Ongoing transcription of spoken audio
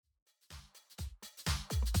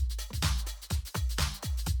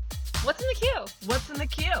What's in the queue? What's in the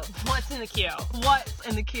queue? What's in the queue? What's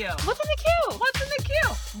in the queue? What's in the queue? What's in the queue?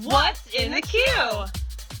 What's in the queue?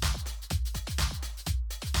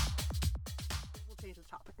 We'll change the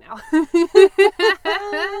topic now.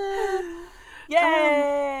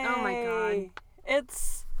 Yay! Oh my god.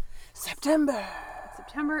 It's September.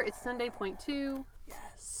 September, it's Sunday point 2.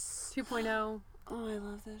 Yes. 2.0. Oh, I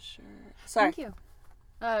love this shirt. Sorry. Thank you.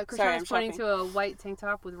 Sorry, Krishna's I'm pointing shopping. to a white tank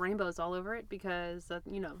top with rainbows all over it because,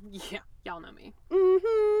 y'all know me.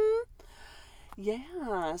 Mm-hmm.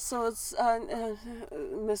 Yeah, so it's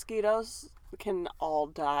mosquitoes can all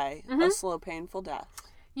die a slow, painful death.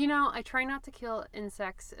 You know, I try not to kill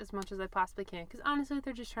insects as much as I possibly can because honestly,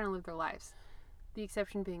 they're just trying to live their lives. The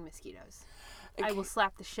exception being mosquitoes. Okay. I will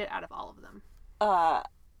slap the shit out of all of them.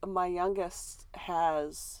 My youngest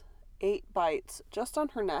has 8 bites just on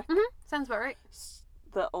her neck. Sounds about right.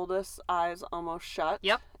 The oldest eye's almost shut.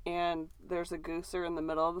 Yep. And there's a gooser in the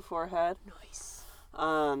middle of the forehead. Nice.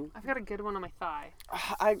 I've got a good one on my thigh.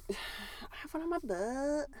 I have one on my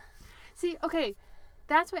butt. See, okay,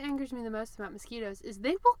 that's what angers me the most about mosquitoes is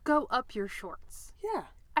they will go up your shorts. Yeah.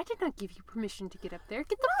 I did not give you permission to get up there.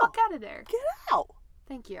 Get the fuck out of there. Get out.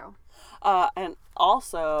 Thank you. And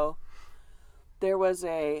also, there was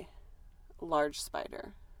a large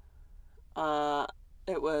spider.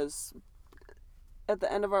 It was at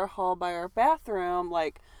the end of our hall by our bathroom,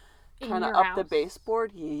 like kind of your up the house?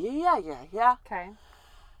 baseboard. Yeah. Okay.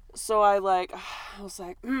 So I was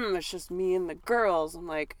like, it's just me and the girls. I'm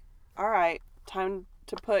like, all right, time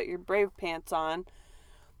to put your brave pants on.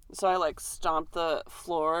 So I stomped the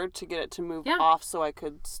floor to get it to move off so I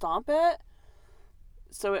could stomp it.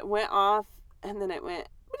 So it went off and then it went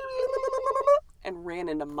and ran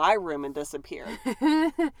into my room and disappeared.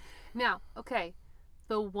 Now, okay,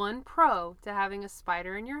 the one pro to having a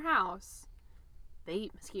spider in your house, they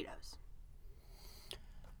eat mosquitoes.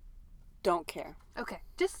 Don't care. Okay,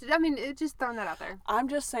 just throwing that out there. I'm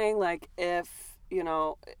just saying, if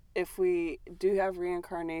we do have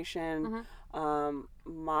reincarnation,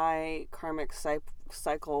 my karmic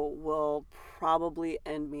cycle will probably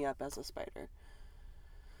end me up as a spider.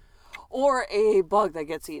 Or a bug that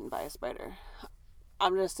gets eaten by a spider.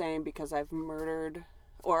 I'm just saying because I've had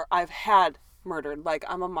murdered.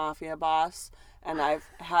 I'm a mafia boss, and I've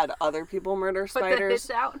had other people murder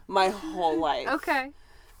spiders my whole life. Okay.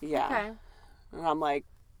 Yeah. Okay. And I'm like,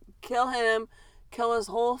 kill him, kill his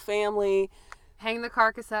whole family. Hang the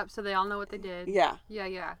carcass up so they all know what they did. Yeah.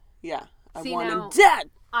 Yeah. I See, want now, him dead.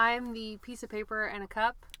 I'm the piece of paper and a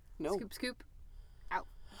cup. No. Scoop. Out.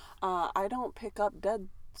 I don't pick up dead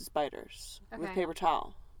spiders with paper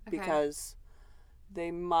towel because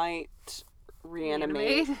they might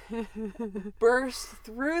reanimate, burst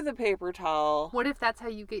through the paper towel. What if that's how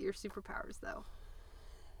you get your superpowers, though?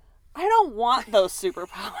 I don't want those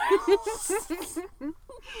superpowers.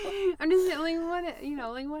 I'm just saying, what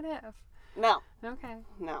if? No. Okay.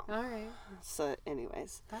 No. All right. So,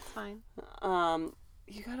 anyways. That's fine.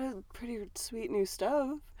 You got a pretty sweet new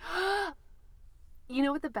stove. You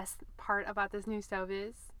know what the best part about this new stove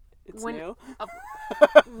is? It's new.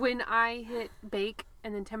 When I hit bake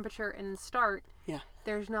and then temperature and then start,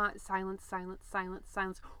 there's not silence.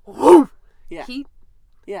 Woof! Yeah. Heat.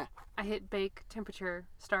 Yeah. I hit bake, temperature,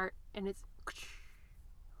 start, and it's...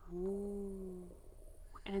 Ooh.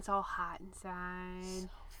 And it's all hot inside.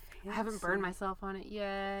 So I haven't burned myself on it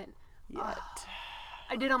yet. I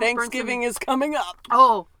did almost Thanksgiving is coming up.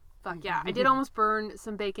 Oh, fuck yeah. I did almost burn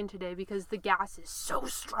some bacon today because the gas is so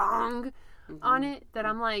strong on it that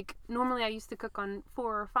I'm like, normally I used to cook on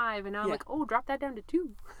 4 or 5 and now I'm like, oh, drop that down to 2.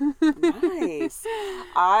 Nice.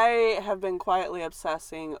 I have been quietly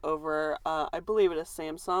obsessing over, I believe it is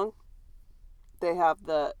Samsung. They have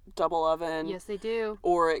the double oven. Yes, they do.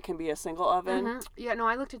 Or it can be a single oven. Mm-hmm. Yeah, no,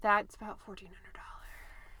 I looked at that. It's about $1,400.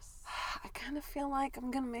 I kind of feel like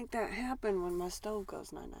I'm going to make that happen when my stove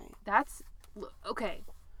goes night-night. That's, okay.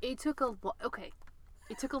 It took a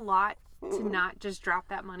lot to not just drop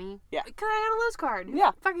that money. Yeah. Because I had a Lowe's card.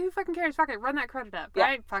 Yeah. Who fucking cares? Fuck it. Run that credit up. Yeah.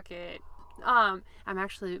 Right? Fuck it. I'm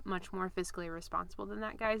actually much more fiscally responsible than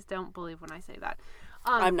that, guys. Don't believe when I say that.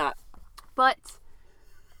 I'm not. But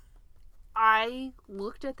I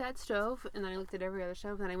looked at that stove, and then I looked at every other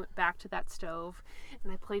stove, and then I went back to that stove,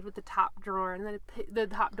 and I played with the top drawer, and then the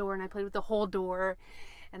top door, and I played with the whole door,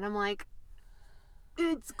 and I'm like,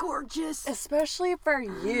 it's gorgeous. Especially for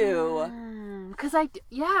you. Because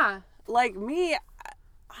Like me,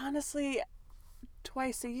 honestly,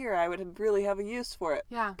 twice a year I would really have a use for it.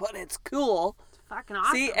 Yeah. But it's cool. It's fucking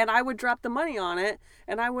awesome. See, and I would drop the money on it,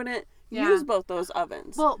 and I wouldn't use both those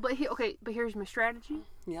ovens. Well, but here's my strategy.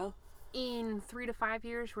 Yeah. in 3 to 5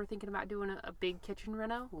 years, we're thinking about doing a big kitchen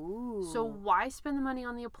reno. Ooh. So why spend the money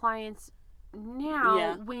on the appliance now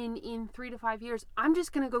Yeah. when in 3 to 5 years, I'm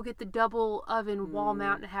just going to go get the double oven wall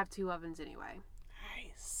mount and have 2 ovens anyway.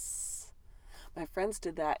 Nice. My friends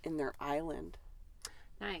did that in their island.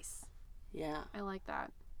 Nice. Yeah. I like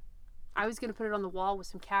that. I was going to put it on the wall with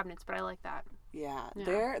some cabinets, but I like that. Yeah.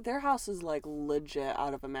 Yeah. Their house is like legit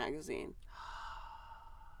out of a magazine.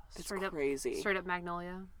 It's crazy. Straight up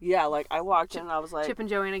Magnolia. Yeah, like I walked in and I was like, Chip and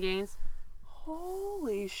Joanna Gaines.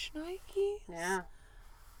 holy shnikes. Yeah.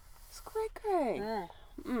 It's great.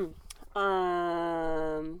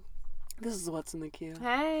 This is what's in the queue.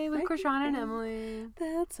 Hey, with Krishan and Emily.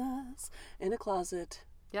 That's us in a closet.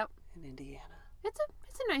 Yep. In Indiana. It's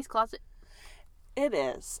a nice closet. It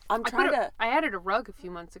is. I added a rug a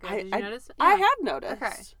few months ago. Did you notice? Yeah. I have noticed.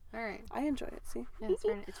 Okay. All right. I enjoy it. See? Yeah, it's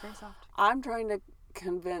very soft. I'm trying to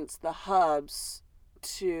convince the hubs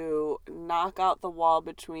to knock out the wall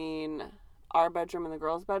between our bedroom and the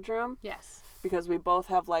girls' bedroom. Yes. Because we both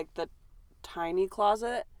have like the tiny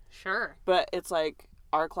closet. Sure. But it's like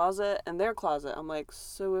our closet and their closet. I'm like,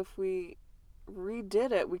 so if we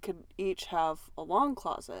redid it, we could each have a long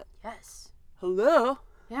closet. Yes. Hello?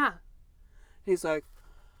 Yeah. He's like,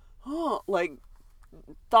 oh, like,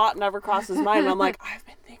 thought never crossed his mind. And I'm like, I've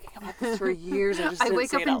been thinking about this for years. I just didn't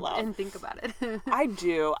say it out loud. And think about it. I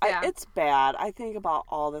do. Yeah. It's bad. I think about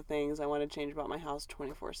all the things I want to change about my house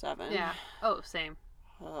 24/7. Yeah. Oh, same.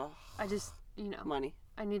 Ugh, I just, money.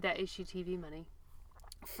 I need that HGTV money.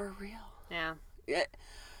 For real. Yeah.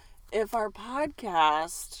 If our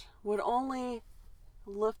podcast would only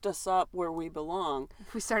lift us up where we belong.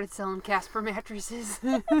 If we started selling Casper mattresses.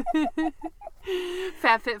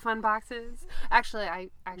 FabFitFun boxes. Actually, I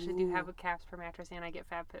do have a Casper mattress and I get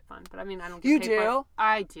FabFitFun, but I mean, I don't get You paid do? for it.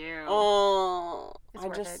 I do. Oh, It's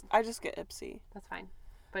worth it. I just get Ipsy. That's fine,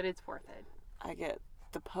 but it's worth it. I get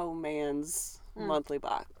the Po Man's monthly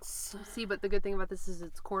box. See, but the good thing about this is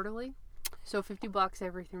it's quarterly, so $50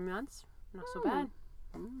 every 3 months. Not so bad.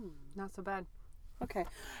 Not so bad. Okay.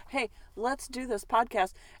 Hey, let's do this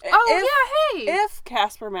podcast. Oh, yeah, hey! If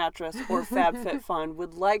Casper Mattress or FabFitFun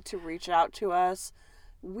would like to reach out to us,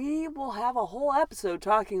 we will have a whole episode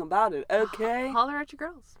talking about it, okay? Holler at your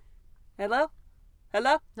girls. Hello?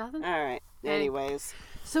 Hello? Nothing? All right. Hey. Anyways.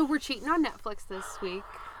 So we're cheating on Netflix this week.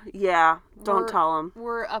 Yeah. Don't tell them.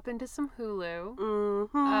 We're up into some Hulu.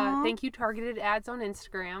 Mm-hmm. Thank you, targeted ads on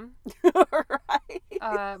Instagram. Right.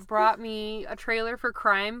 Brought me a trailer for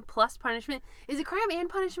Crime Plus Punishment. Is it Crime and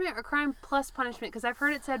Punishment or Crime Plus Punishment? Because I've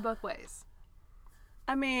heard it said both ways.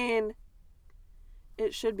 I mean,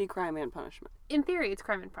 it should be Crime and Punishment. In theory, it's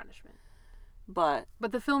Crime and Punishment. But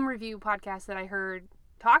the film review podcast that I heard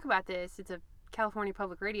talk about this, it's a California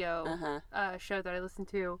Public Radio show that I listened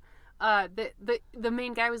to. The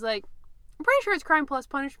main guy was like, I'm pretty sure it's Crime Plus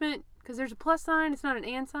Punishment because there's a plus sign. It's not an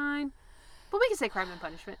and sign. But we can say Crime and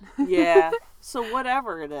Punishment. yeah. So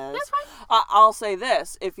whatever it is. That's fine. I'll say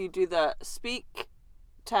this. If you do the speak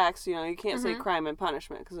text, you can't say Crime and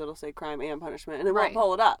Punishment because it'll say Crime and Punishment and it won't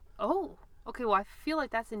pull it up. Oh. Okay, well, I feel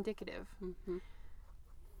like that's indicative. Mm-hmm.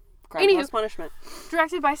 Crime Plus Punishment.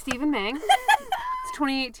 Directed by Stephen Mang. It's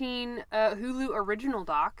 2018 Hulu original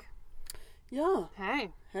doc. Yeah.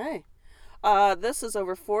 Hey. This is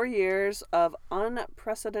over 4 years of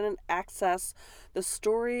unprecedented access. The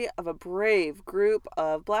story of a brave group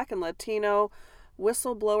of Black and Latino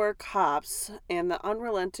whistleblower cops and the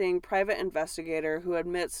unrelenting private investigator who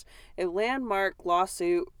admits a landmark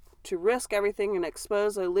lawsuit to risk everything and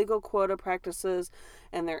expose illegal quota practices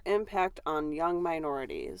and their impact on young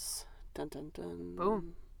minorities. Dun dun dun.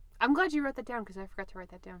 Boom. I'm glad you wrote that down because I forgot to write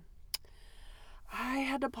that down. I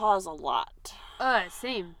had to pause a lot.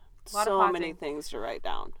 Same. So many things to write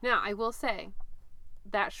down. Now, I will say,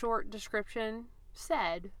 that short description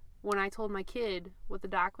said, when I told my kid what the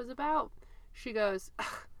doc was about, she goes,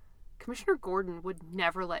 Commissioner Gordon would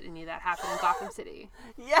never let any of that happen in Gotham City.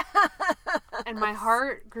 Yeah. And my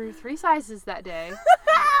heart grew 3 sizes that day.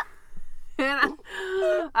 And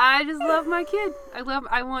I just love my kid. I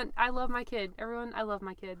love my kid. Everyone, I love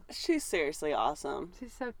my kid. She's seriously awesome.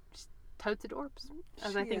 She's totes adorbs,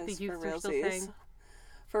 as I think the youth are still saying.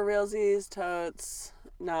 For realsies, totes.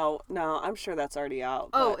 No, I'm sure that's already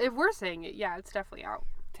out. Oh, if we're saying it, yeah, it's definitely out.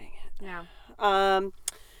 Dang it. Yeah.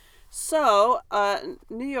 So,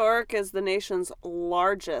 New York is the nation's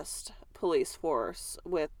largest police force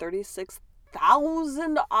with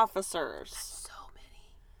 36,000 officers.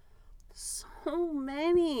 So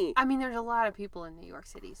many. I mean, there's a lot of people in New York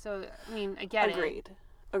City, so I mean, I get it.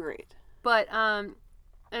 Agreed. But and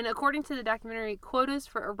according to the documentary, quotas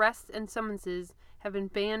for arrests and summonses have been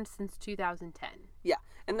banned since 2010. Yeah,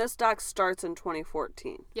 And this doc starts in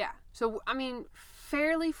 2014. Yeah. So, I mean,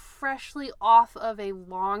 fairly freshly off of a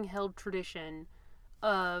long-held tradition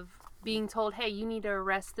of being told, hey, you need to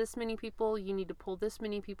arrest this many people, you need to pull this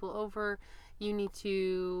many people over, you need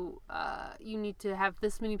to have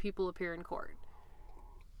this many people appear in court.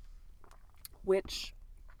 Which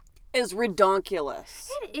is redonkulous.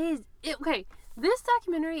 It is. Okay, this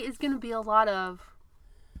documentary is going to be a lot of,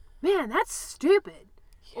 man, that's stupid.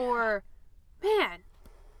 Yeah. Or, man,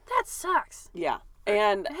 that sucks. Yeah.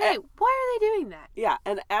 And hey, why are they doing that? Yeah,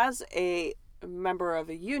 and as a member of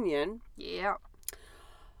a union, yeah,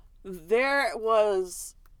 there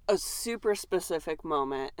was a super specific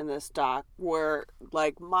moment in this doc where,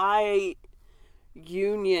 like, my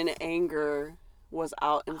union anger was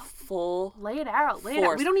out in full Lay it out.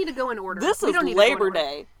 force. We don't need to go in order. This is Labor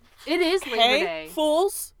Day. It is Labor Day.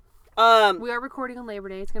 Fools. We are recording on Labor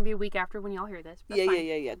Day. It's going to be a week after when y'all hear this.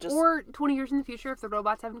 Yeah. Or 20 years in the future if the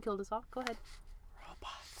robots haven't killed us all. Go ahead.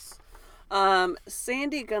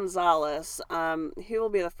 Sandy Gonzalez, he will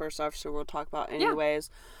be the first officer we'll talk about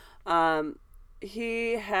anyways. Yeah.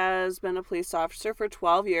 He has been a police officer for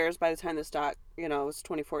 12 years by the time this doc, was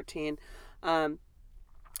 2014.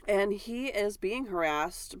 And he is being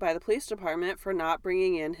harassed by the police department for not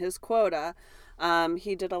bringing in his quota.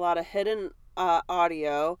 He did a lot of hidden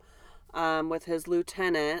audio with his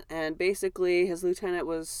lieutenant, and basically his lieutenant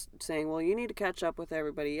was saying, well, you need to catch up with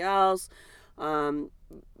everybody else. You're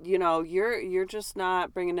just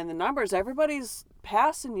not bringing in the numbers. Everybody's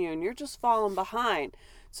passing you and you're just falling behind.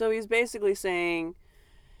 So he's basically saying,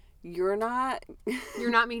 you're not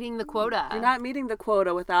meeting the quota. You're not meeting the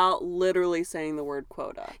quota without literally saying the word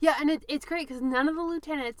quota. Yeah, and it's great because none of the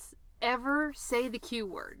lieutenants ever say the Q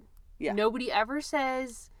word. Yeah. Nobody ever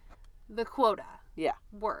says the quota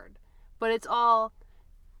word. But it's all,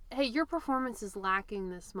 hey, your performance is lacking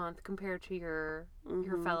this month compared to your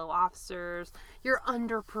fellow officers. You're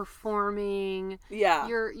underperforming. Yeah.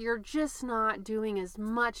 You're just not doing as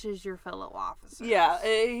much as your fellow officers. Yeah.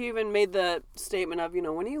 He even made the statement of,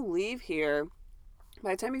 when you leave here,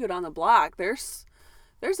 by the time you go down the block, there's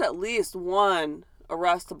at least one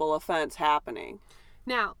arrestable offense happening.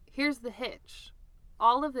 Now, here's the hitch.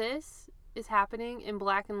 All of this is happening in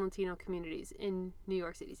Black and Latino communities in New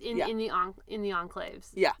York City, in the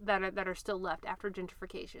enclaves that are still left after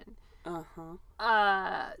gentrification.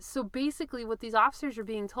 So basically, what these officers are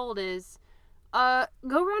being told is, go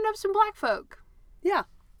round up some Black folk. Yeah.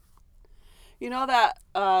 You know that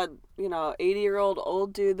 80-year-old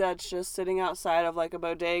old dude that's just sitting outside of like a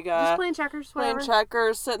bodega, just playing checkers,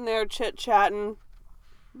 whatever. Sitting there chit-chatting.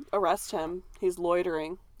 Arrest him. He's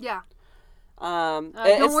loitering. Yeah. Don't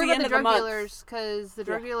worry about the drug dealers, because the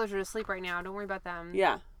drug dealers are asleep right now. Don't worry about them.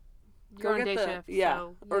 Yeah. You're on day shift. Yeah.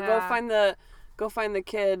 So, or go find the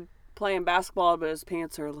kid playing basketball, but his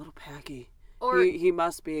pants are a little baggy. Or he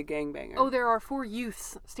must be a gangbanger. Oh, there are 4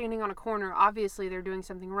 youths standing on a corner. Obviously, they're doing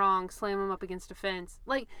something wrong. Slam them up against a fence.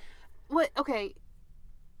 Like, what? Okay.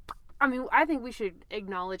 I mean, I think we should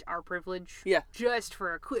acknowledge our privilege. Yeah. Just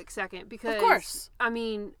for a quick second, because, of course. I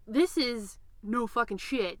mean, this is no fucking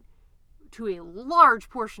shit to a large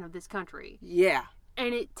portion of this country. Yeah.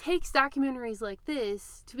 And it takes documentaries like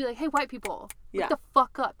this to be like, hey, white people, wake the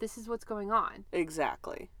fuck up. This is what's going on.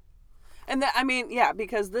 Exactly. And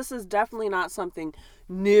because this is definitely not something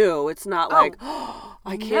new. It's not like,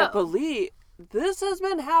 I can't believe this has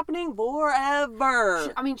been happening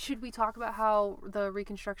forever. Should we talk about how the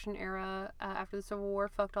Reconstruction era after the Civil War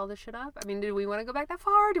fucked all this shit up? I mean, did we want to go back that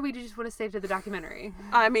far, or do we just want to stay to the documentary?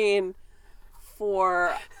 I mean,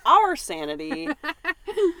 for our sanity,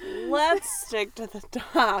 let's stick to the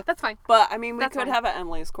doc. That's fine. But, I mean, we could have an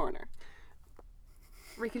Emily's Corner.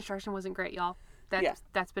 Reconstruction wasn't great, y'all.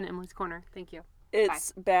 That's been Emily's Corner. Thank you.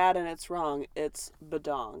 It's bad and it's wrong. It's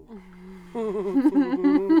badong.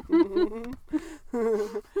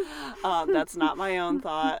 That's not my own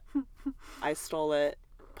thought. I stole it,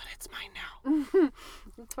 but it's mine now.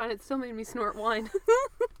 It's fine. It still made me snort wine.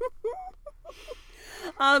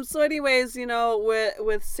 So anyways,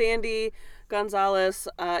 with Sandy Gonzalez,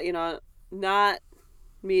 not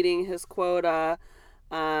meeting his quota,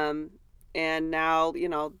 and now,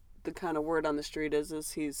 the kind of word on the street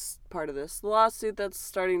is he's part of this lawsuit that's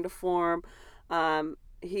starting to form.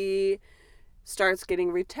 He starts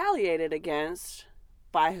getting retaliated against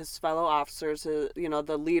by his fellow officers,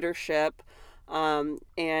 the leadership,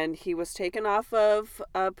 and he was taken off of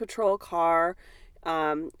a patrol car,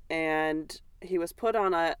 and he was put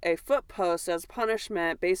on a foot post as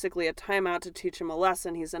punishment, basically a timeout to teach him a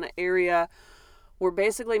lesson. He's in an area where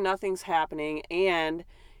basically nothing's happening, and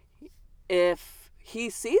if he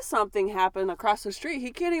sees something happen across the street,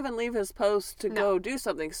 he can't even leave his post to go do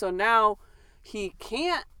something. So now he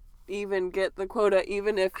can't even get the quota,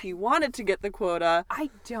 even if he wanted to get the quota. I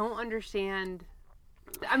don't understand.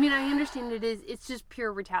 I mean, I understand it's just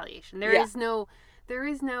pure retaliation. There is no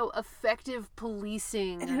effective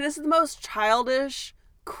policing. And it is the most childish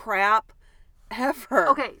crap ever.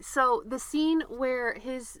 Okay, so the scene where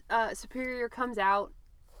his superior comes out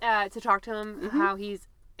to talk to him, how he's,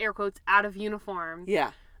 air quotes, out of uniform.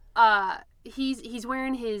 Yeah. He's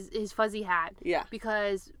wearing his fuzzy hat. Yeah.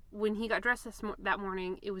 Because when he got dressed that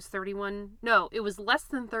morning, it was it was less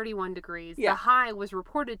than 31 degrees. Yeah. The high was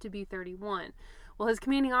reported to be 31. Well, his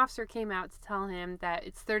commanding officer came out to tell him that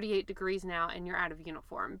it's 38 degrees now and you're out of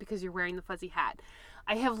uniform because you're wearing the fuzzy hat.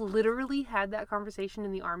 I have literally had that conversation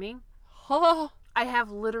in the Army. I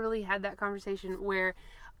have literally had that conversation where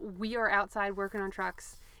we are outside working on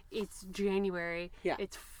trucks. It's January. Yeah.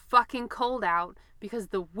 It's fucking cold out because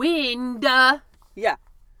the wind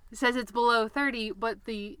says it's below 30, but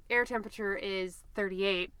the air temperature is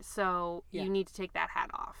 38, so you need to take that hat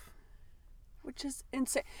off. Which is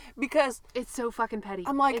insane. Because it's so fucking petty.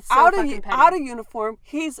 I'm like, it's so out of uniform,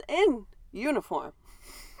 he's in uniform.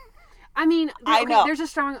 I mean, I know. There's a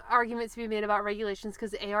strong argument to be made about regulations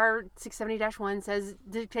because AR 670-1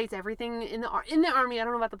 dictates everything in the Army. I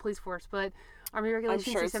don't know about the police force, but Army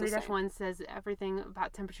Regulation 670-1 says everything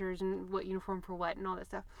about temperatures and what uniform for what and all that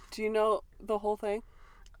stuff. Do you know the whole thing?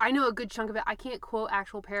 I know a good chunk of it. I can't quote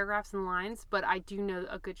actual paragraphs and lines, but I do know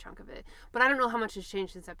a good chunk of it. But I don't know how much has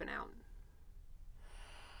changed since I've been out.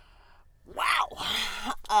 Wow.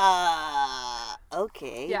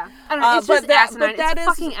 Okay. Yeah. I don't know. It's just asinine. It's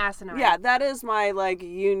fucking asinine. Yeah, that is my, like,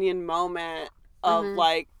 union moment of,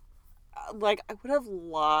 like, I would have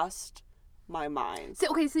lost my mind.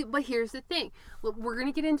 But here's the thing. Look, we're going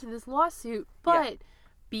to get into this lawsuit, but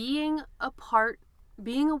being a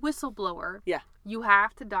whistleblower, you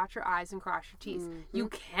have to dot your I's and cross your T's. You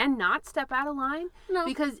cannot step out of line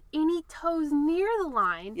because any toes near the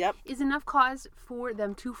line is enough cause for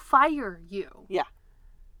them to fire you. Yeah.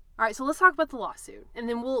 All right, so let's talk about the lawsuit, and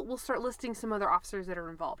then we'll start listing some other officers that are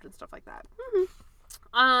involved and stuff like that.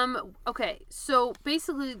 Okay, so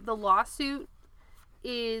basically the lawsuit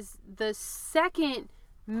is the second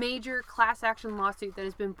major class action lawsuit that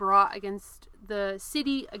has been brought against the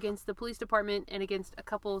city, against the police department, and against a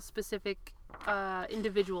couple specific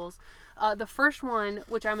individuals. The first one,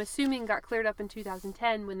 which I'm assuming got cleared up in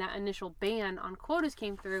 2010 when that initial ban on quotas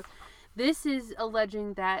came through, this is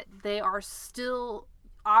alleging that they are still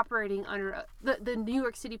operating under the New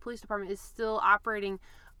York City Police Department is still operating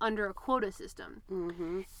under a quota system.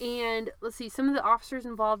 And let's see, some of the officers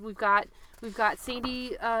involved, we've got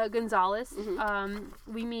Sandy Gonzalez,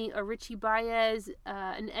 we meet a Richie Baez,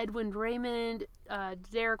 an Edwin Raymond,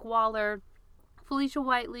 Derek Waller, Felicia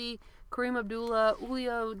Whiteley, Kareem Abdullah,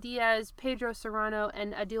 Julio Diaz, Pedro Serrano,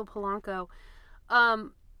 and Adil Polanco.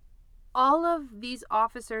 All of these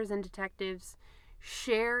officers and detectives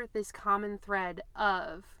share this common thread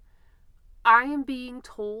of, I am being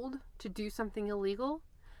told to do something illegal,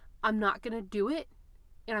 I'm not going to do it,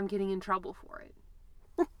 and I'm getting in trouble for it.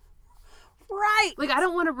 Right. Like, I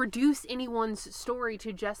don't want to reduce anyone's story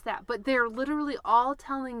to just that, but they're literally all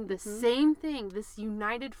telling the same thing, this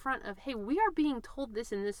united front of, hey, we are being told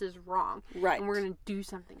this and this is wrong. Right. And we're going to do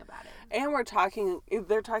something about it. And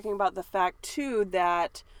they're talking about the fact, too,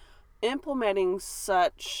 that implementing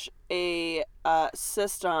such a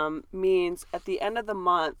system means at the end of the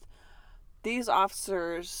month, these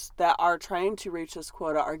officers that are trying to reach this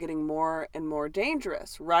quota are getting more and more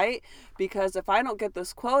dangerous, right? Because if I don't get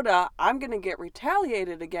this quota, I'm going to get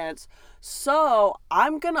retaliated against. So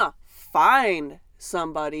I'm going to find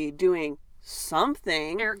somebody doing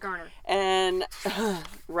something. Eric Garner. And,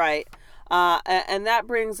 right. And that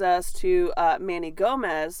brings us to Manny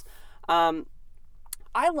Gomez.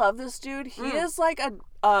 I love this dude. He is like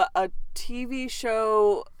a TV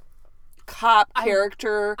show cop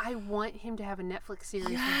character. I want him to have a Netflix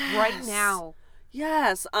series right now.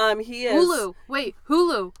 Yes. He is Hulu. Wait,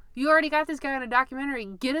 Hulu. You already got this guy on a documentary.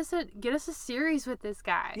 Get us a series with this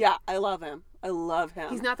guy. Yeah, I love him.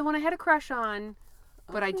 He's not the one I had a crush on,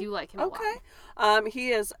 but I do like him a lot.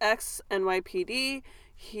 He is ex-NYPD.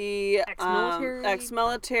 He ex-military,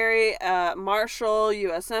 ex-military, Marshal,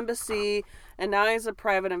 U.S. Embassy, and now he's a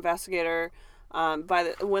private investigator.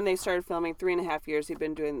 When they started filming, 3.5 years he'd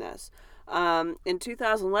been doing this. In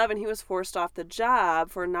 2011, he was forced off the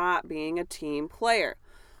job for not being a team player.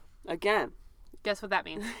 Again, guess what that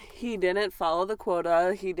means? He didn't follow the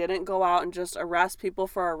quota. He didn't go out and just arrest people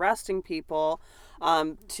for arresting people,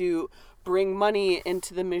 to bring money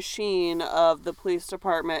into the machine of the police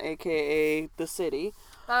department, aka the city.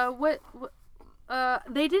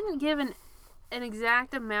 They didn't give an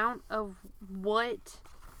exact amount of what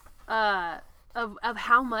of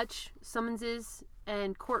how much summonses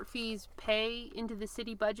and court fees pay into the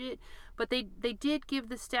city budget, but they did give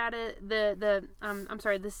the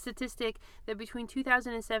statistic that between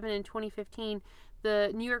 2007 and 2015,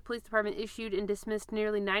 the New York Police Department issued and dismissed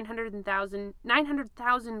nearly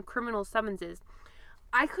 900,000 criminal summonses.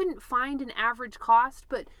 I couldn't find an average cost,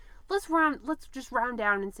 but let's just round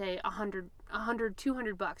down and say $100,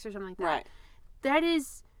 $200 or something like that. Right. That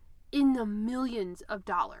is in the millions of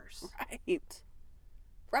dollars.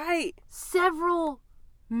 Right. Several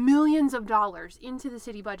millions of dollars into the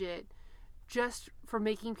city budget just for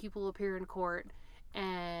making people appear in court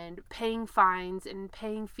and paying fines and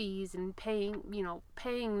paying fees and paying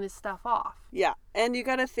this stuff off. Yeah. And you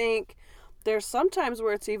got to think there's sometimes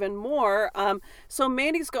where it's even more. So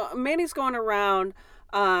Mandy's going around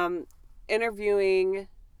interviewing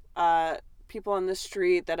people on the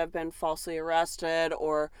street that have been falsely arrested,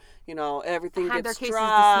 or everything Had gets their cases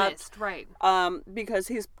dropped, dismissed, right? because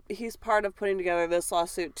he's part of putting together this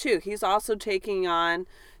lawsuit too. He's also taking on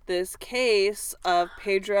this case of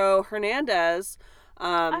Pedro Hernandez.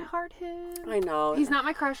 I heart him. I know He's not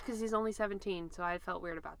my crush because he's only 17, so I felt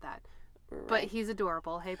weird about that. Right. But he's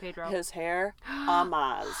adorable. Hey, Pedro. His hair,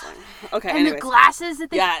 amazing. Okay, and anyways. the glasses that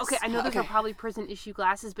they... Yes. Okay, I know those are Okay. probably prison issue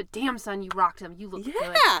glasses, but damn, son, you rocked them. You look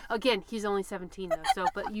good. Again, he's only 17, though,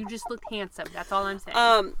 but you just looked handsome. That's all I'm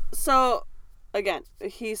saying. So, again,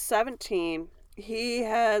 he's 17. He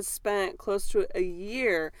has spent close to a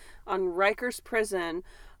year on Rikers Prison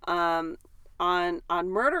on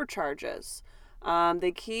murder charges.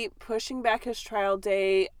 They keep pushing back his trial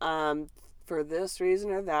date for this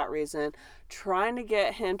reason or that reason, trying to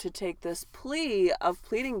get him to take this plea of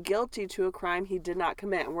pleading guilty to a crime he did not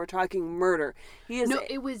commit. And we're talking murder.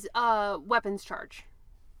 It was weapons charge.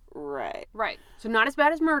 Right. Right. So not as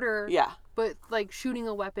bad as murder. Yeah. But like shooting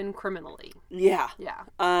a weapon criminally. Yeah. Yeah.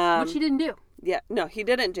 Which he didn't do. Yeah. No, he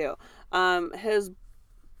didn't do. His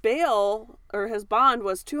bail or his bond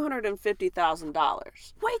was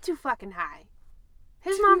 $250,000. Way too fucking high.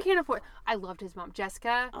 His mom can't afford. I loved his mom,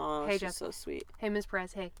 Jessica. Oh, hey, she's Jessica. so sweet. Hey, Ms.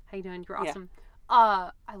 Perez. Hey, how you doing? You're Yeah. awesome.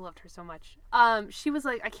 I loved her so much. She was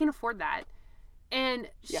like, I can't afford that, and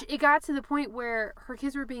it got to the point where her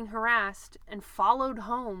kids were being harassed and followed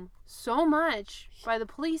home so much by the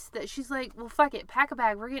police that she's like, well, fuck it, pack a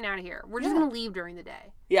bag, we're getting out of here. We're just gonna leave during the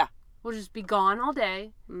day. Yeah. We'll just be gone all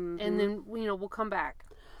day, Mm-hmm. and then we'll come back.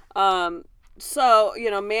 So,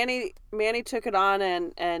 Manny took it on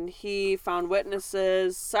and he found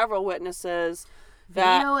several witnesses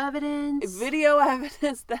Video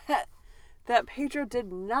evidence that Pedro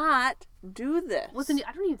did not do this.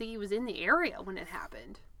 I don't even think he was in the area when it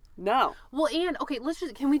happened. No. Well, and okay,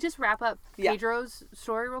 can we just wrap up Yeah. Pedro's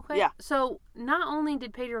story real quick? Yeah. So not only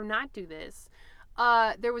did Pedro not do this,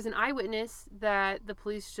 there was an eyewitness that the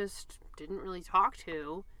police just didn't really talk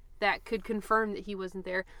to that could confirm that he wasn't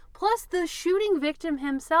there. Plus, the shooting victim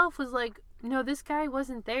himself was like, no, this guy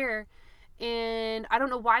wasn't there. And I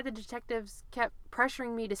don't know why the detectives kept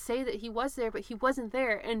pressuring me to say that he was there, but he wasn't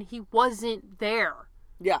there, and he wasn't there.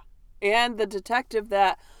 Yeah. And the detective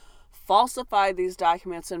that falsified these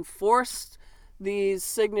documents and forced these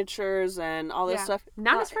signatures and all this stuff.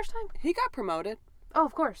 Not his first time. He got promoted. Oh,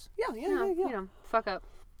 of course. Yeah. Fuck up.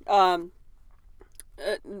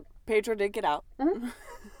 Pedro did get out. Mm-hmm.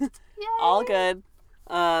 Yay. All good.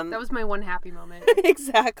 That was my one happy moment.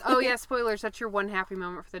 Exactly. Oh yeah, spoilers. That's your one happy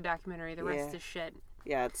moment for the documentary. The rest is shit.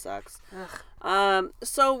 Yeah, it sucks. Ugh.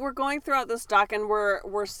 So we're going throughout this doc, and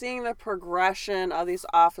we're seeing the progression of these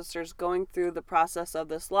officers going through the process of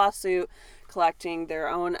this lawsuit, collecting their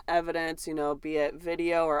own evidence, be it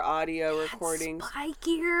video or audio recordings. Spy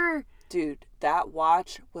gear. Dude, that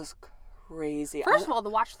watch was crazy. First of all, the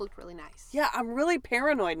watch looked really nice. Yeah, I'm really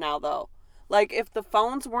paranoid now, though. Like, if the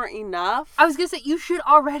phones weren't enough... I was gonna say, you should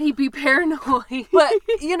already be paranoid. But,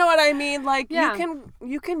 you know what I mean? Like, yeah.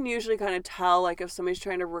 you can usually kind of tell, like, if somebody's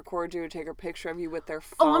trying to record you or take a picture of you with their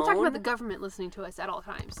phone. Oh, I'm talking about the government listening to us at all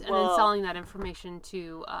times. And then selling that information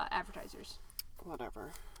to advertisers.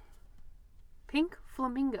 Whatever. Pink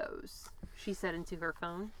flamingos, she said into her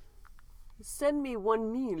phone. Send me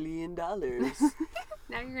 $1 million.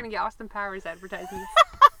 Now you're gonna get Austin Powers advertisements.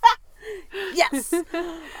 Yes.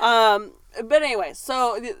 But anyway,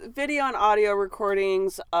 so the video and audio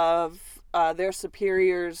recordings of their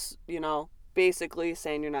superiors, basically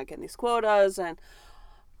saying you're not getting these quotas, and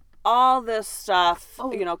all this stuff,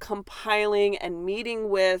 Oh. you know, compiling and meeting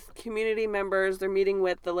with community members. They're meeting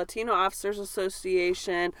with the Latino Officers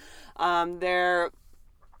Association. They're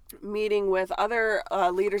meeting with other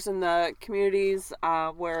leaders in the communities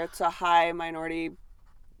where it's a high minority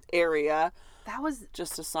area. That was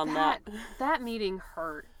Just to sum that meeting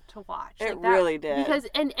hurt to watch. It Like, that, really did. because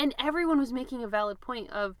and everyone was making a valid point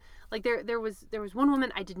of, like, there was one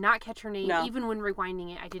woman, I did not catch her name. No. Even when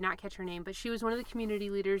rewinding it, I did not catch her name, but she was one of the community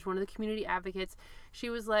leaders, one of the community advocates. She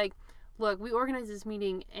was like, look, we organized this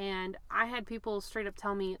meeting and I had people straight up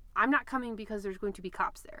tell me I'm not coming because there's going to be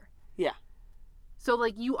cops there. Yeah. So,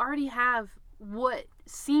 like, you already have what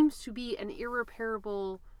seems to be an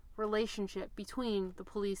irreparable relationship between the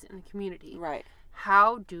police and the community. Right.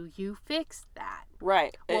 How do you fix that?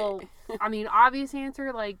 Right. Well, I mean, obvious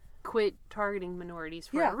answer, like, quit targeting minorities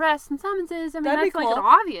for Yeah. arrests and summonses. I mean, That'd be that's like an cool.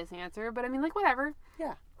 obvious answer, but I mean, like, whatever.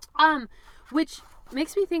 Yeah. Which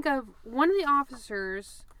makes me think of one of the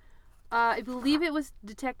officers, I believe it was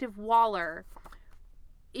Detective Waller.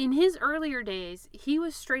 In his earlier days, he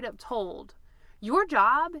was straight up told, your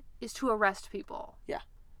job is to arrest people. Yeah.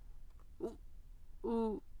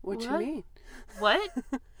 Ooh, What you what? mean? What?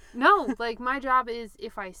 No, like, my job is,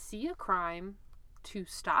 if I see a crime, to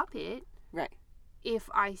stop it. Right. If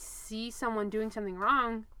I see someone doing something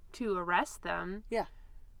wrong, to arrest them. Yeah.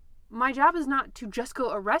 My job is not to just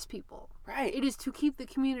go arrest people. Right. It is to keep the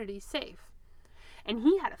community safe. And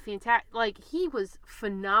he had a fantastic, like, he was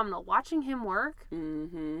phenomenal. Watching him work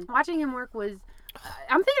was,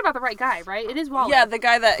 I'm thinking about the right guy, right? It is Waller. Yeah, the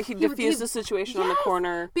guy that he He- diffused the situation on the Yes!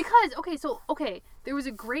 corner. Because, okay, there was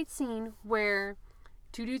a great scene where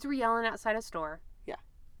two dudes were yelling outside a store. Yeah.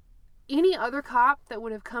 Any other cop that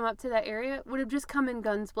would have come up to that area would have just come in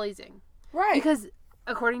guns blazing. Right. Because,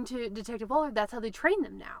 according to Detective Waller, that's how they train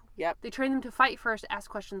them now. Yep. They train them to fight first,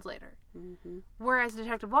 ask questions later. Mm-hmm. Whereas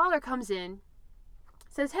Detective Waller comes in,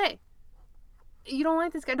 says, hey, you don't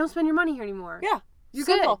like this guy, don't spend your money here anymore. Yeah. You're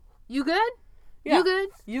Simple. good. You good? Yeah. You good?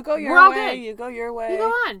 You go your We're all way. good. You go your way. You go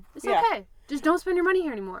on. It's Yeah. okay. Just don't spend your money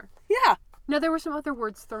here anymore. Yeah. Now, there were some other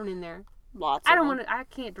words thrown in there. Lots. I of don't them. want to, I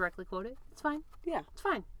can't directly quote it. It's fine. Yeah. It's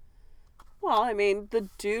fine. Well, I mean, the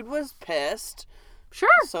dude was pissed, Sure.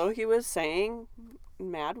 so he was saying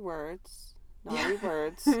mad words, naughty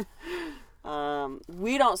words.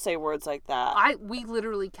 We don't say words like that. We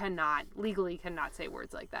literally legally cannot say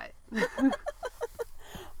words like that.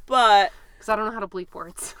 But Because I don't know how to bleep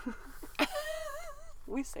words.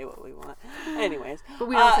 we say what we want. Anyways. But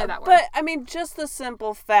we don't say that word. But, I mean, just the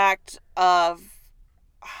simple fact of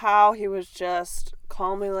how he was just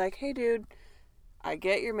calmly like, hey, dude, I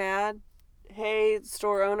get you're mad. Hey,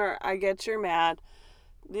 store owner, I get you're mad.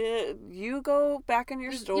 You go back in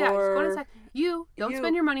your store. Yeah, just go inside. You don't You-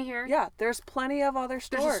 spend your money here. Yeah, there's plenty of other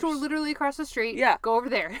stores. There's a store literally across the street. Yeah. Go over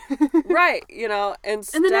there. Right, you know,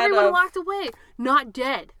 instead And then everyone of... walked away, not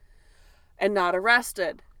dead. And not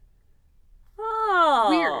arrested. Oh.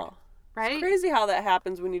 Weird, right? It's crazy how that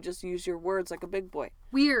happens when you just use your words like a big boy.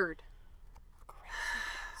 Weird.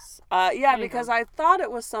 Yeah, There you because go. I thought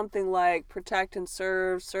it was something like protect and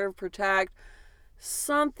serve, protect.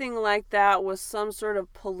 Something like that was some sort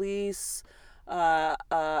of police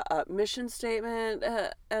mission statement,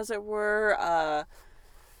 as it were.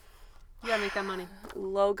 You gotta make that money.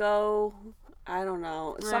 Logo. I don't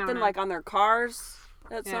know. I don't Something know. like on their cars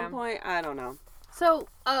at Yeah. some point. I don't know. So,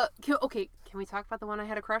 can we talk about the one I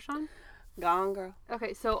had a crush on? Gone girl.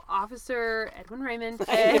 Okay, so Officer Edwin Raymond.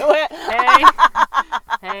 I knew it.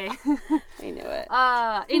 Hey. I knew it.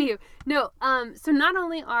 Anywho, no, so not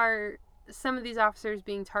only are some of these officers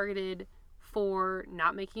being targeted for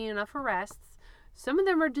not making enough arrests, some of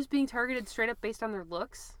them are just being targeted straight up based on their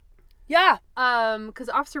looks. Yeah. Because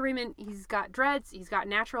Officer Raymond, he's got dreads, he's got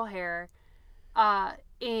natural hair,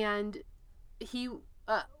 and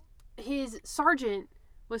his sergeant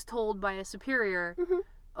was told by a superior,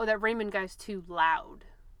 oh, that Raymond guy's too loud.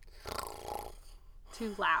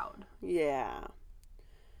 Too loud. Yeah.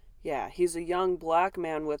 Yeah, he's a young black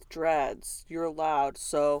man with dreads. You're loud,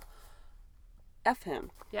 so F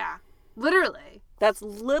him. Yeah. Literally. That's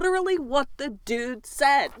literally what the dude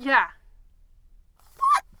said. Yeah.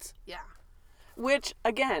 What? Yeah. Which,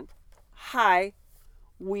 again, hi,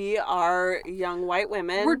 we are young white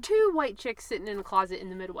women. We're two white chicks sitting in a closet in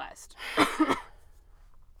the Midwest.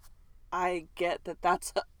 I get that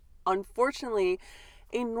that's, unfortunately,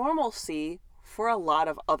 a normalcy for a lot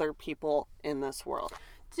of other people in this world.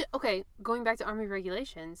 Okay, going back to Army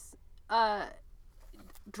regulations,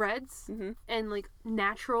 dreads and like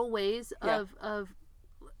natural ways of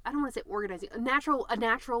I don't want to say organizing, a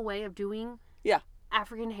natural way of doing Yeah.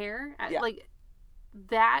 African hair, Yeah. like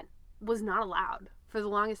that was not allowed for the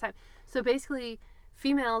longest time. So basically,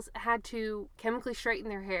 females had to chemically straighten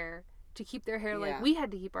their hair to keep their hair like we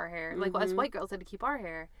had to keep our hair, like us white girls had to keep our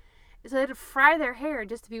hair. So they had to fry their hair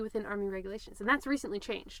just to be within Army regulations, and that's recently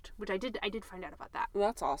changed, which I did find out about that.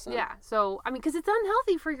 That's awesome. Yeah. So I mean, because it's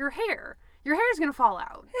unhealthy for your hair. Your hair is gonna fall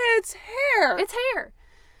out. It's hair. It's hair.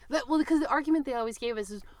 Well, because the argument they always gave us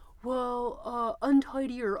is, well,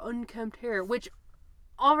 untidy or unkempt hair, which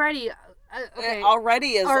already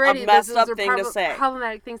already is a messed up thing to say.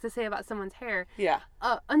 Problematic things to say about someone's hair. Yeah.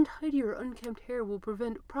 Untidy or unkempt hair will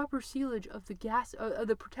prevent proper sealage of the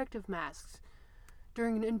the protective masks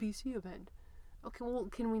during an NBC event. Okay, well,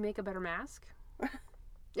 can we make a better mask?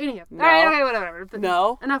 Anyhow. No. All right, okay, whatever. But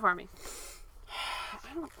no. Enough Army.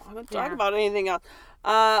 I don't want to talk about anything else.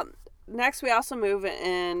 Next, we also move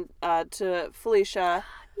in to Felicia.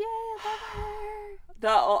 Yay, I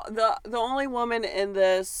love her. The only woman in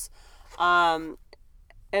this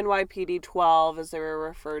NYPD 12, as they were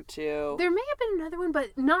referred to. There may have been another one,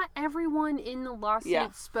 but not everyone in the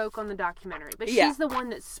lawsuit spoke on the documentary. But she's the one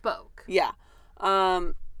that spoke. Yeah.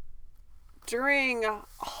 During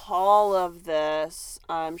all of this,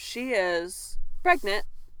 she is pregnant.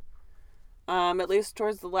 At least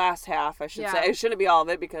towards the last half, I should say. It shouldn't be all of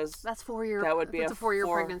it because that's 4 year. That would be a 4-year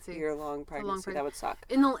pregnancy. 4-year-long pregnancy. That would suck.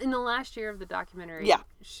 In the last year of the documentary,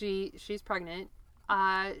 she's pregnant.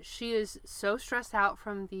 She is so stressed out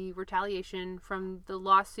from the retaliation, from the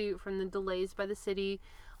lawsuit, from the delays by the city.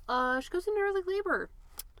 She goes into early labor.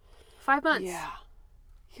 5 months.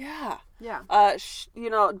 Yeah.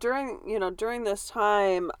 During this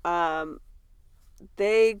time,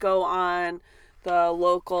 they go on the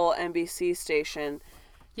local NBC station.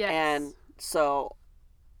 Yes. And so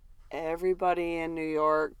everybody in New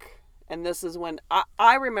York, and this is when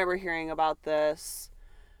I remember hearing about this,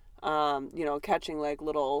 catching like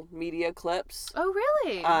little media clips. Oh,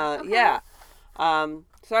 really? Okay. Yeah. So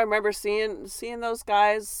I remember seeing those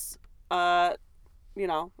guys, on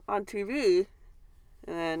TV,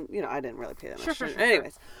 and then, I didn't really pay that much attention.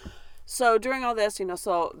 Anyways. So during all this,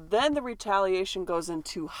 so then the retaliation goes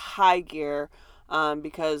into high gear,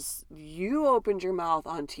 because you opened your mouth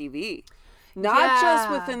on TV. Not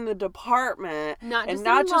just within the department, not just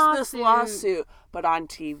this lawsuit, but on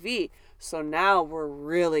TV. So now we're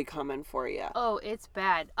really coming for you. Oh, it's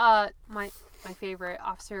bad. My favorite,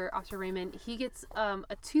 Officer Raymond, he gets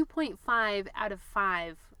a 2.5 out of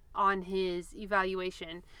 5 on his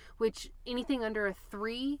evaluation, which anything under a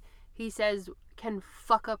 3, he says, can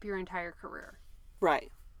fuck up your entire career.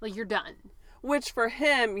 Right. Like, you're done. Which for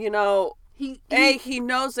him, he knows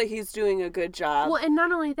that he's doing a good job. Well, and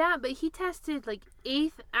not only that, but he tested like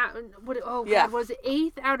 8th out. Was it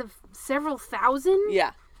 8th out of several thousand?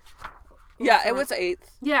 Yeah. Yeah, it was 8th.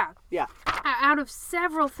 Yeah. Yeah. Out of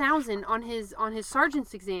several thousand on his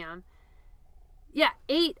sergeant's exam. Yeah,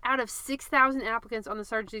 8 out of 6,000 applicants on the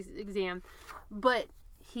sergeant's exam, but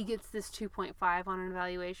he gets this 2.5 on an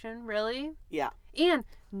evaluation. Really? Yeah. And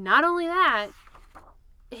not only that,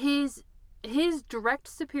 his direct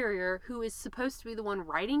superior, who is supposed to be the one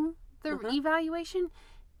writing the evaluation,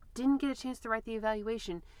 didn't get a chance to write the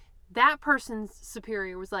evaluation. That person's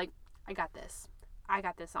superior was like, I got this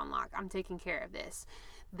on lock. I'm taking care of this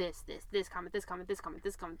comment.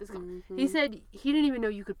 Mm-hmm. He said he didn't even know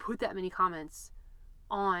you could put that many comments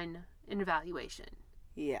on an evaluation.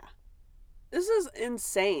 Yeah. This is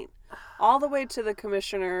insane. All the way to the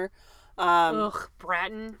commissioner.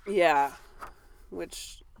 Bratton. Yeah.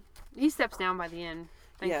 Which... he steps down by the end.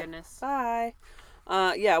 Thank goodness. Bye.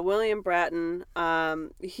 William Bratton.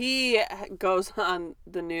 He goes on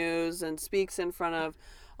the news and speaks in front of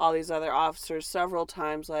all these other officers several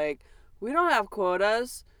times like, we don't have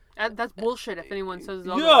quotas. That's bullshit if anyone says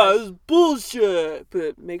otherwise. Yeah, it's bullshit.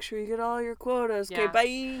 But make sure you get all your quotas. Okay, bye.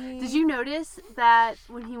 Did you notice that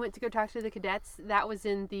when he went to go talk to the cadets, that was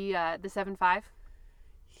in the 7-5?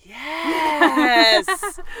 Yes.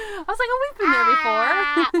 I was like, oh, we've been there before.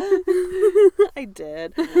 I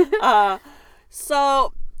did.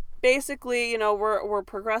 So basically, we're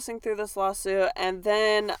progressing through this lawsuit, and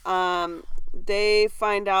then they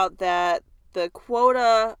find out that the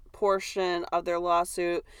quota portion of their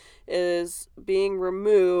lawsuit is being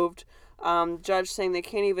removed. Judge saying they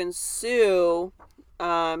can't even sue.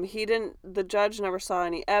 The judge never saw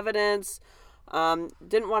any evidence.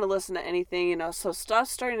 Didn't want to listen to anything, so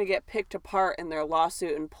stuff's starting to get picked apart in their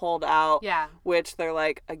lawsuit and pulled out. Yeah. Which they're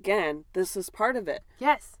like, again, this is part of it.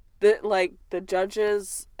 Yes. The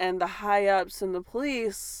judges and the high ups and the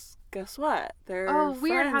police, guess what? They're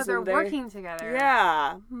weird how they're working together.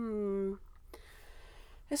 Yeah.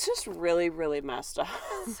 It's just really, really messed up.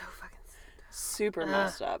 So fucking super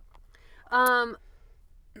messed up.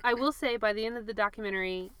 I will say by the end of the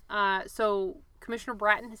documentary, so Commissioner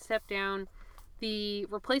Bratton has stepped down. The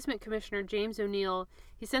replacement commissioner, James O'Neill,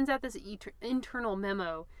 he sends out this internal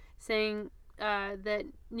memo saying that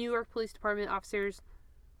New York Police Department officers,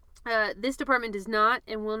 this department does not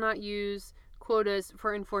and will not use quotas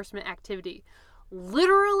for enforcement activity.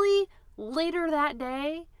 Literally, later that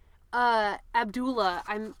day, Abdullah,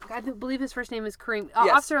 I believe his first name is Kareem,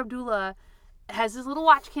 Yes. Officer Abdullah has his little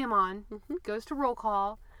watch cam on, goes to roll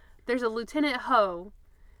call. There's a Lieutenant Ho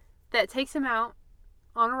that takes him out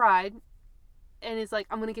on a ride and is like,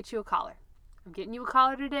 I'm going to get you a collar. I'm getting you a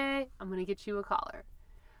collar today. I'm going to get you a collar.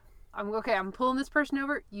 I'm pulling this person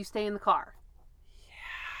over. You stay in the car. Yeah.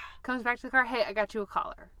 Comes back to the car. Hey, I got you a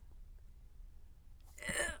collar.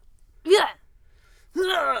 Yeah.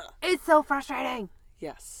 It's so frustrating.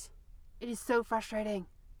 Yes. It is so frustrating.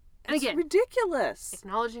 And It's again, ridiculous.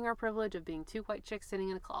 acknowledging our privilege of being two white chicks sitting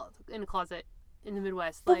in a closet in the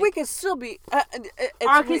Midwest. But Like, we can still be.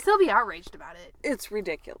 I can still be outraged about it. It's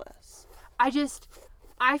ridiculous.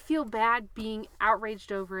 I feel bad being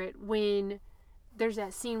outraged over it when there's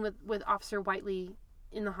that scene with Officer Whiteley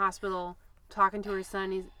in the hospital talking to her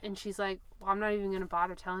son, and she's like, well, I'm not even going to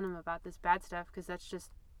bother telling him about this bad stuff because that's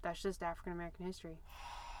just African American history.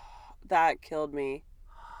 That killed me.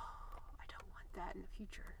 I don't want that in the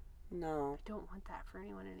future. No. I don't want that for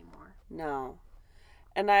anyone anymore. No.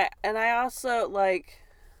 And I also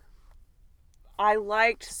I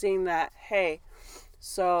liked seeing that, hey,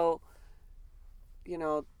 so,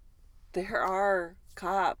 there are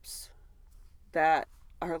cops that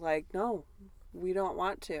are like, no, we don't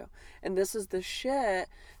want to. And this is the shit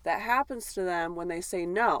that happens to them when they say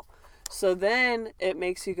no. So then it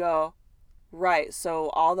makes you go, right, so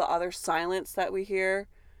all the other silence that we hear.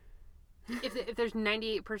 If there's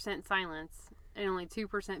 98% silence and only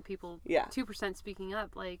 2% people, 2% speaking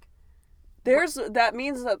up, like, that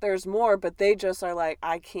means that there's more, but they just are like,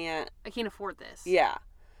 I can't afford this. Yeah.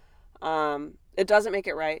 It doesn't make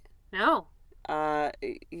it right. No. The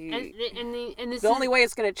this only way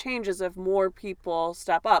it's going to change is if more people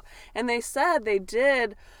step up. And they said they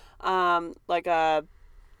did like a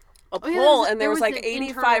poll, and there was like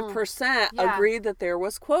 85% agreed that there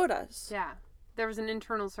was quotas. Yeah. There was an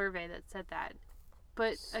internal survey that said that.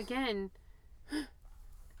 But again,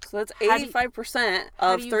 so that's 85%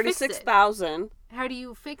 of 36,000. How do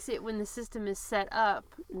you fix it when the system is set up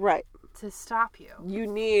right to stop you? You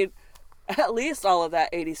need at least all of that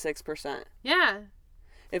 86%. Yeah.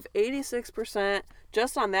 If 86%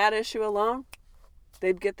 just on that issue alone,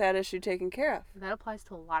 they'd get that issue taken care of. That applies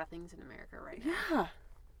to a lot of things in America right now.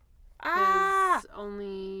 Yeah.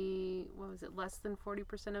 Only, less than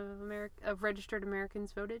 40% of registered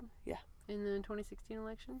Americans voted? Yeah. In the 2016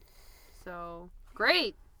 election. So,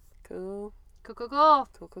 great. Cool.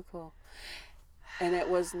 Cool. And it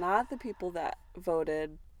was not the people that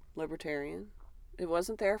voted Libertarian. It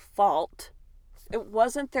wasn't their fault. It's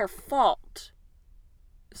not their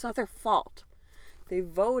fault. They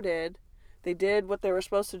voted. They did what they were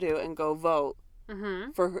supposed to do and go vote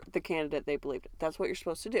for the candidate they believed in. That's what you're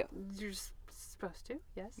supposed to do. You're supposed to,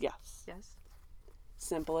 yes? Yes.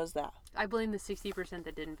 Simple as that. I blame the 60%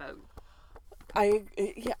 that didn't vote. We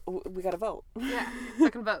gotta vote. Yeah,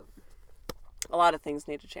 fucking vote. A lot of things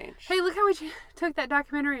need to change. Hey, look how we took that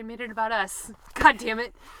documentary and made it about us. God damn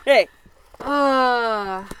it. Hey.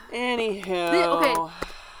 Anywho. Okay.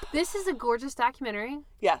 This is a gorgeous documentary.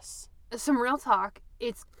 Yes. Some real talk.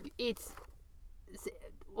 It's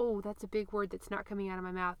that's a big word that's not coming out of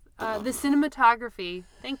my mouth. The cinematography,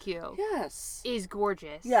 thank you. Yes. Is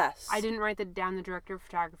gorgeous. Yes. I didn't write that down, the director of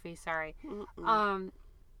photography, sorry.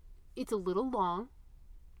 It's a little long.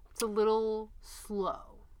 It's a little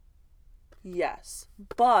slow. Yes.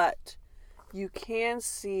 But you can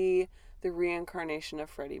see the reincarnation of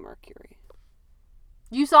Freddie Mercury.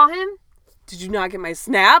 You saw him? Did you not get my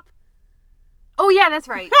snap? Oh yeah, that's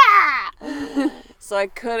right. So I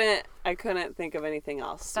couldn't think of anything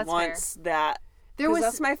else. That's fair.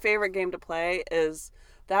 That's my favorite game to play is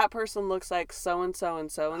that person looks like so and so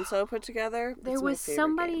and so and so put together. There was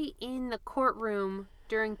somebody in the courtroom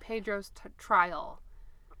during Pedro's trial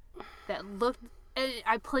that looked.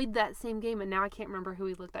 I played that same game and now I can't remember who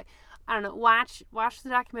he looked like. I don't know. Watch the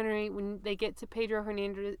documentary when they get to Pedro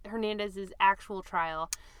Hernandez's actual trial.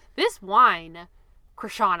 This wine,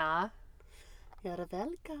 Krishana. You're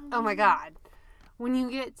welcome. Oh my God. When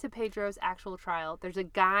you get to Pedro's actual trial, there's a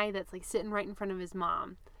guy that's like sitting right in front of his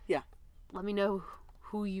mom. Yeah. Let me know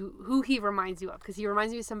who he reminds you of, because he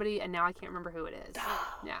reminds me of somebody and now I can't remember who it is.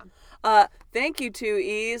 Yeah. Thank you, 2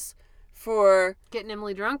 E's, for getting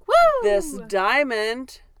Emily drunk. Woo! This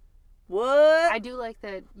diamond What? I do like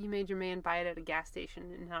that you made your man buy it at a gas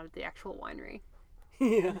station and not at the actual winery.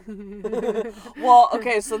 Yeah. Well,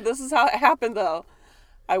 okay, so this is how it happened, though.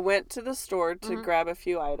 I went to the store to grab a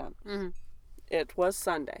few items. Mm-hmm. It was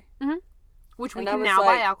Sunday. Mm-hmm. Which we And can now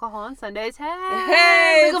buy alcohol on Sundays.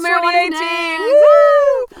 Hey, legal it's marijuana 2018.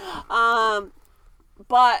 Woo!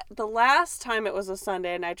 But the last time it was a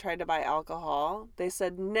Sunday and I tried to buy alcohol, they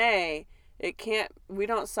said, nay, it can't, we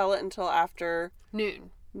don't sell it until after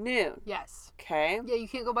noon. Yes. Okay. Yeah, you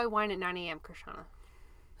can't go buy wine at 9 a.m., Krishana.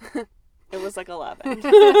 It was like 11.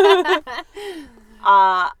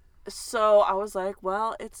 So I was like,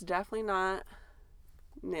 well, it's definitely not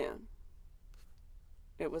noon.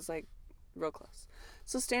 It was like real close.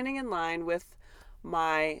 So standing in line with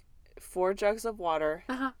my 4 jugs of water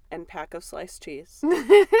and pack of sliced cheese.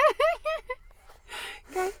 Okay.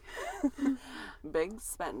 Big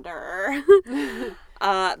spender.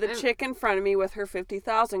 The chick in front of me with her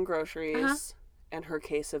 50,000 groceries and her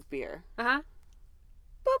case of beer. Boop.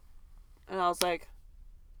 And I was like,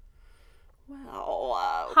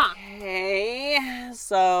 well, okay.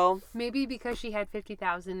 So maybe because she had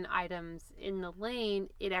 50,000 items in the lane,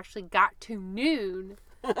 it actually got to noon.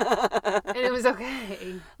 And it was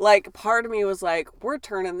okay. Like, part of me was like, we're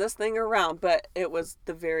turning this thing around. But it was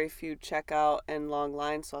the very few checkout and long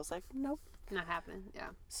lines. So I was like, nope. Not happening, yeah.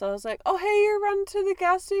 So I was like, oh, hey, you're running to the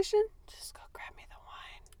gas station? Just go grab me the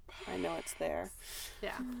wine. I know it's there.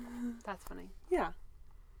 Yeah. That's funny. Yeah.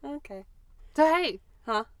 Okay. So, hey.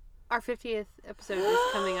 Huh? Our 50th episode is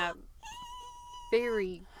coming up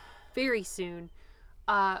very, very soon.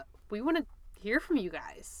 We want to hear from you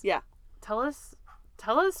guys. Yeah. Tell us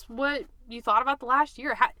what you thought about the last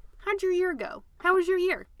year. How'd your year go? How was your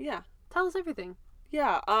year? Yeah. Tell us everything.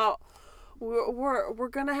 Yeah. We're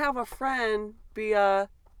gonna have a friend be a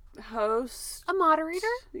host. A moderator?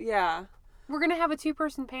 Yeah. We're gonna have a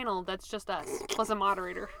 2-person panel that's just us, plus a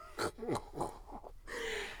moderator.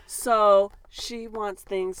 So she wants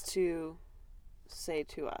things to say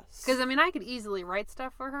to us. Because, I mean, I could easily write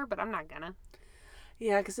stuff for her, but I'm not gonna.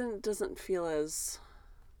 Yeah, because then it doesn't feel as,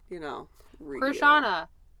 real. Krishana,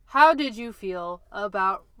 how did you feel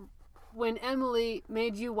about when Emily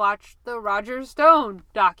made you watch the Roger Stone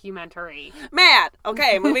documentary? Mad.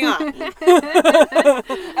 Okay, moving on.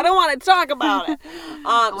 I don't want to talk about it.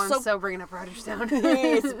 I'm so bringing up Roger Stone.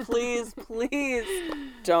 please,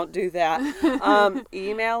 don't do that.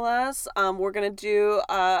 Email us. We're going to do,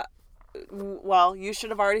 well, you should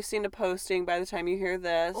have already seen a posting by the time you hear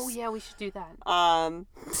this. Oh, yeah, we should do that.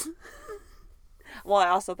 Well, I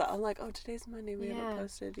also thought, I'm like, oh, today's Monday. We haven't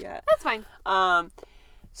posted yet. That's fine.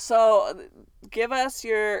 So give us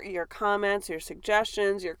your comments, your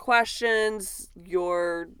suggestions, your questions,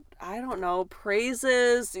 your, I don't know,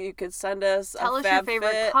 praises. You could send us Tell us your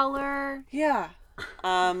favorite color. Yeah.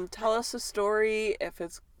 Tell us a story. If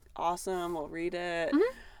it's awesome, we'll read it.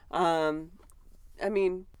 Mm-hmm. I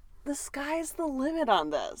mean, the sky's the limit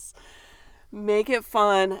on this. Make it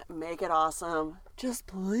fun. Make it awesome. Just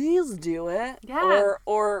please do it. Yeah.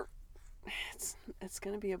 Or it's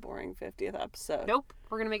going to be a boring 50th episode. Nope.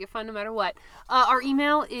 We're going to make it fun no matter what. Our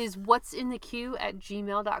email is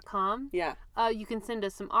what'sinthequeue@gmail.com. Yeah. You can send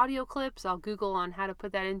us some audio clips. I'll Google on how to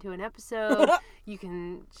put that into an episode. You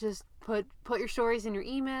can just put your stories in your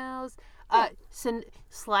emails.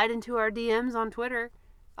 Slide into our DMs on Twitter.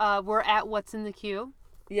 We're at What's in the Queue.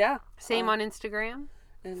 Yeah. Same on Instagram.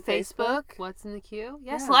 And Facebook. What's in the Queue.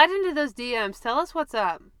 Yeah, slide into those DMs. Tell us what's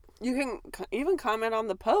up. You can even comment on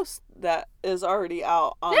the post that is already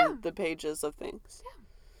out on the pages of things. Yeah.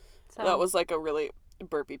 So, that was like a really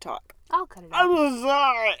burpy talk. I'll cut it out. I'm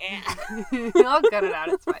sorry. I'll cut it out.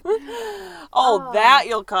 It's fine. Oh, that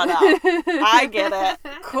you'll cut out. I get it.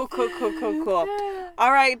 Cool.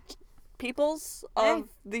 All right, peoples of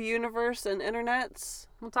the universe and internets.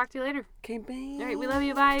 We'll talk to you later. Okay, bye. All right, we love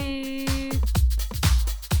you. Bye.